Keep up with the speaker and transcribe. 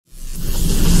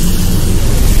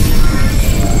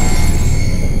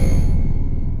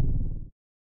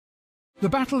The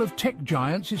battle of tech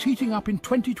giants is heating up in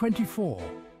 2024.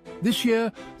 This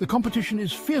year, the competition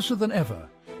is fiercer than ever,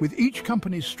 with each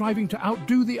company striving to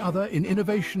outdo the other in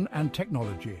innovation and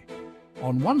technology.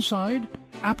 On one side,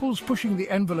 Apple's pushing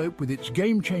the envelope with its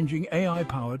game-changing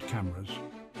AI-powered cameras.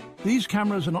 These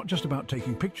cameras are not just about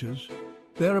taking pictures,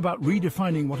 they're about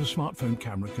redefining what a smartphone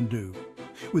camera can do.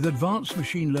 With advanced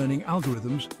machine learning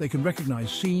algorithms, they can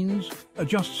recognize scenes,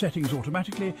 adjust settings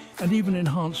automatically, and even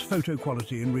enhance photo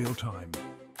quality in real time.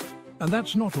 And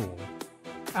that's not all.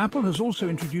 Apple has also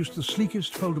introduced the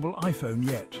sleekest foldable iPhone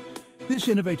yet. This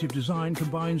innovative design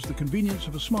combines the convenience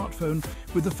of a smartphone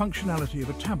with the functionality of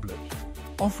a tablet,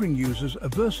 offering users a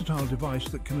versatile device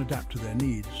that can adapt to their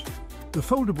needs. The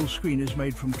foldable screen is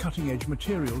made from cutting-edge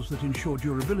materials that ensure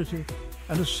durability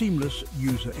and a seamless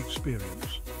user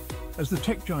experience. As the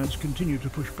tech giants continue to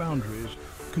push boundaries,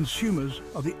 consumers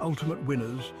are the ultimate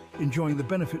winners, enjoying the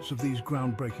benefits of these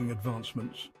groundbreaking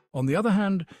advancements. On the other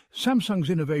hand, Samsung's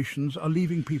innovations are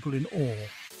leaving people in awe.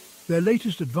 Their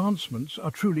latest advancements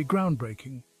are truly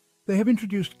groundbreaking. They have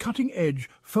introduced cutting-edge,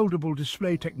 foldable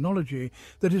display technology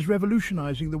that is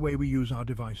revolutionizing the way we use our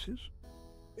devices.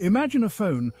 Imagine a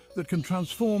phone that can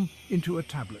transform into a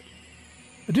tablet.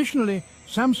 Additionally,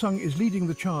 Samsung is leading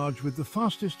the charge with the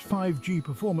fastest 5G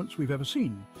performance we've ever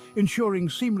seen, ensuring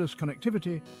seamless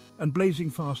connectivity and blazing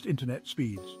fast internet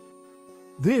speeds.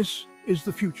 This is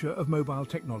the future of mobile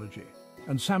technology,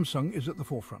 and Samsung is at the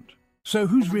forefront. So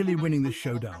who's really winning this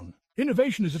showdown?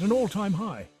 Innovation is at an all-time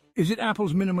high. Is it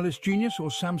Apple's minimalist genius or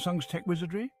Samsung's tech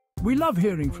wizardry? We love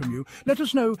hearing from you. Let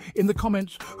us know in the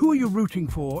comments, who are you rooting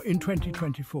for in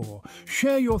 2024?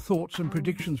 Share your thoughts and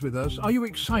predictions with us. Are you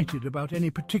excited about any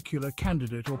particular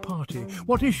candidate or party?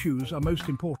 What issues are most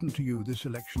important to you this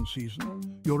election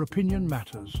season? Your opinion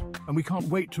matters, and we can't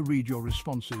wait to read your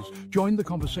responses. Join the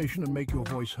conversation and make your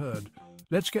voice heard.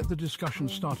 Let's get the discussion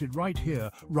started right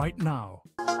here, right now.